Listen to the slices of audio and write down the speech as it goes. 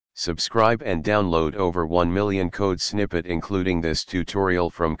Subscribe and download over 1 million code snippet including this tutorial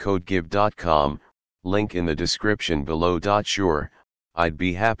from codegive.com, link in the description below. Sure, I'd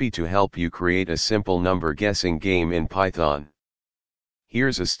be happy to help you create a simple number guessing game in Python.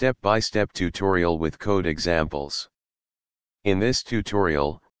 Here's a step-by-step tutorial with code examples. In this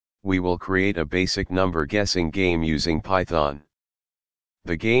tutorial, we will create a basic number guessing game using Python.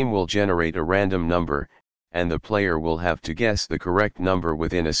 The game will generate a random number, and the player will have to guess the correct number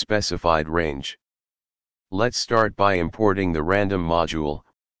within a specified range. Let's start by importing the random module,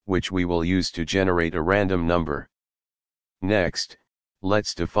 which we will use to generate a random number. Next,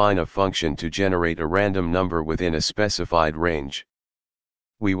 let's define a function to generate a random number within a specified range.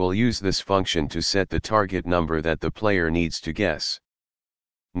 We will use this function to set the target number that the player needs to guess.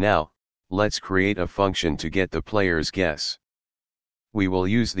 Now, let's create a function to get the player's guess. We will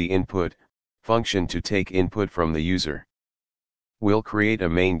use the input function to take input from the user. We'll create a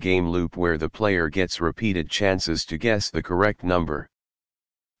main game loop where the player gets repeated chances to guess the correct number.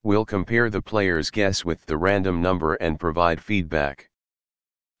 We'll compare the player's guess with the random number and provide feedback.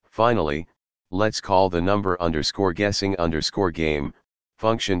 Finally, let's call the number_guessing_game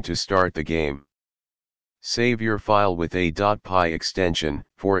function to start the game. Save your file with a .py extension,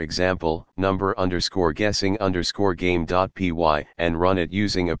 for example, number_guessing_game.py, and run it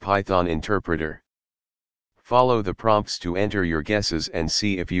using a Python interpreter. Follow the prompts to enter your guesses and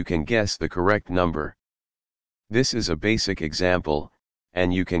see if you can guess the correct number. This is a basic example,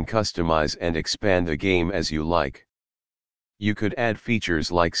 and you can customize and expand the game as you like. You could add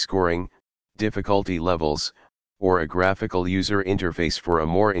features like scoring, difficulty levels, or a graphical user interface for a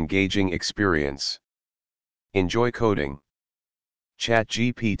more engaging experience. Enjoy coding.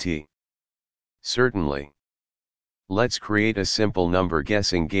 ChatGPT. Certainly. Let's create a simple number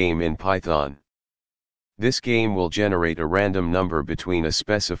guessing game in Python. This game will generate a random number between a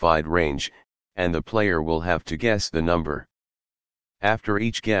specified range, and the player will have to guess the number. After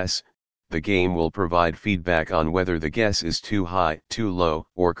each guess, the game will provide feedback on whether the guess is too high, too low,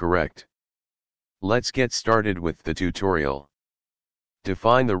 or correct. Let's get started with the tutorial.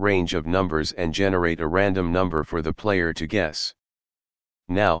 Define the range of numbers and generate a random number for the player to guess.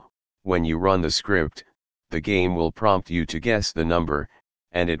 Now, when you run the script, the game will prompt you to guess the number,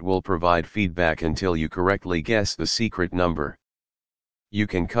 and it will provide feedback until you correctly guess the secret number. You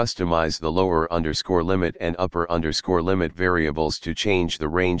can customize the lower underscore limit and upper underscore limit variables to change the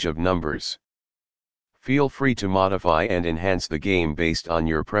range of numbers. Feel free to modify and enhance the game based on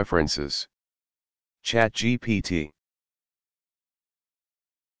your preferences. ChatGPT.